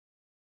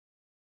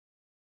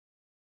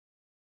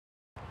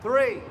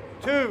3,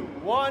 2,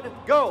 1,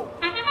 go.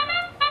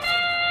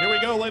 Here we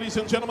go, ladies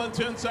and gentlemen,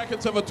 10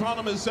 seconds of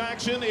autonomous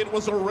action. It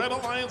was a Red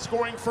Alliance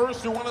scoring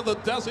first through one of the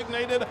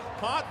designated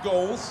hot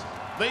goals.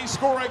 They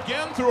score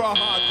again through a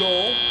hot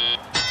goal.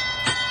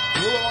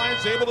 Blue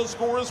Alliance able to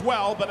score as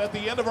well, but at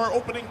the end of our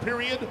opening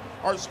period,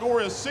 our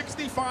score is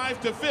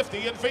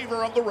 65-50 in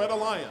favor of the Red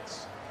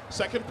Alliance.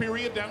 Second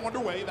period now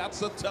underway. That's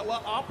the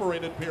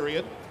teleoperated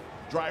period.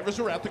 Drivers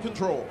are at the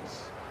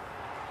controls.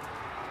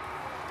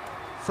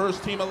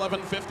 First team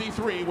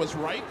 1153 was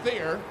right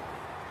there,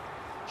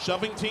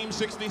 shoving team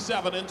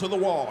 67 into the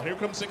wall. Here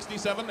comes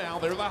 67 now.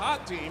 They're the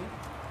hot team.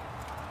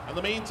 In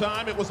the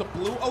meantime, it was a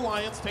Blue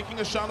Alliance taking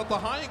a shot at the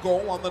high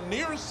goal on the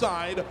near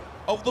side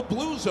of the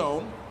blue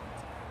zone.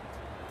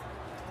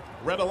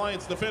 Red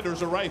Alliance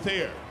defenders are right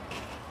there.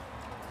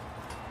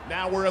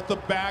 Now we're at the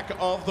back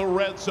of the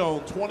red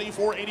zone.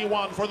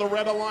 24-81 for the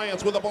Red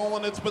Alliance with the ball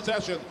in its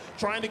possession,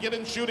 trying to get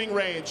in shooting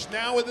range.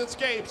 Now it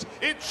escapes,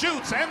 it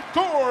shoots and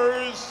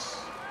scores!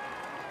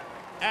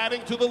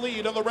 Adding to the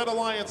lead of the Red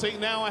Alliance, they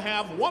now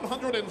have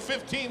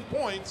 115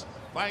 points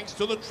thanks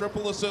to the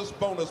triple assist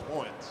bonus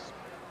points.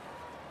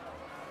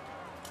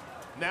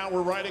 Now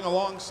we're riding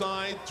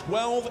alongside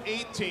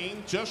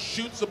 12-18, just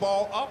shoots the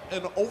ball up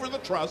and over the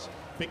truss,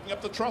 picking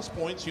up the truss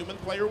points. Human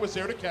player was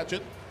there to catch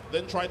it,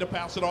 then tried to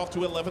pass it off to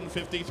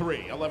 1153.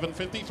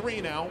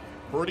 1153 now,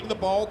 hurting the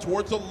ball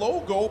towards a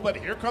low goal, but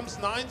here comes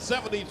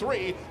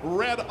 973,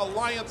 Red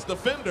Alliance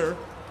defender.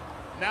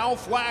 Now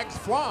flags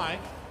fly.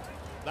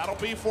 That'll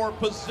be for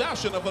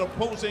possession of an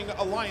opposing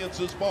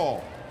Alliance's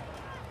ball.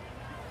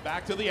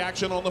 Back to the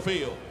action on the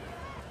field.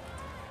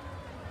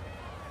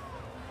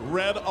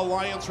 Red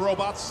Alliance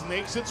robot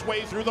snakes its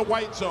way through the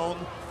white zone.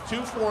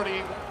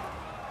 240,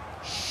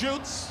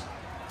 shoots,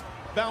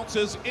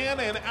 bounces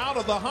in and out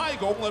of the high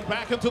goal and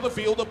back into the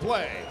field of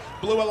play.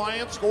 Blue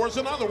Alliance scores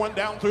another one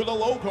down through the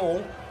low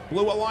goal.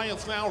 Blue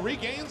Alliance now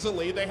regains the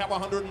lead. They have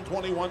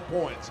 121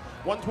 points.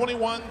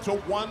 121 to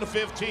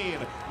 115.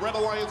 Red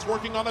Alliance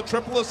working on a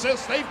triple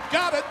assist. They've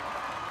got it.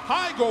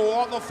 High goal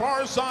on the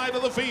far side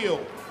of the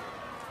field.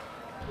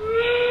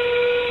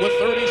 With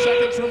 30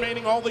 seconds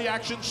remaining, all the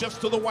action shifts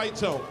to the white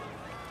zone.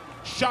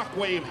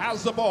 Shockwave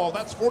has the ball.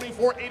 That's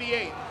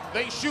 44-88.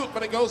 They shoot,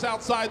 but it goes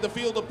outside the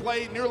field of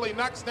play. Nearly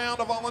knocks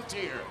down a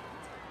volunteer.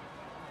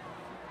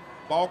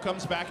 Ball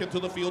comes back into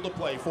the field of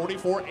play.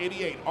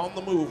 44-88 on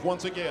the move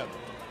once again.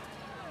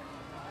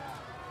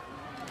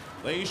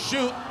 They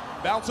shoot,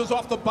 bounces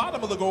off the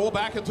bottom of the goal,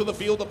 back into the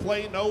field of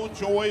play. No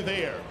joy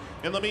there.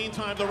 In the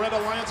meantime, the Red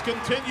Alliance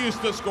continues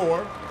to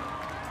score.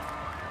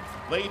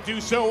 They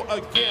do so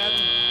again.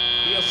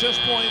 The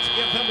assist points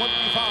give them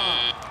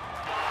 185.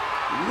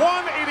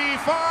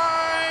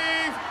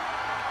 185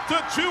 to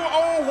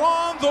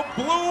 201. The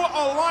Blue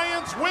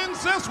Alliance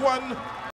wins this one.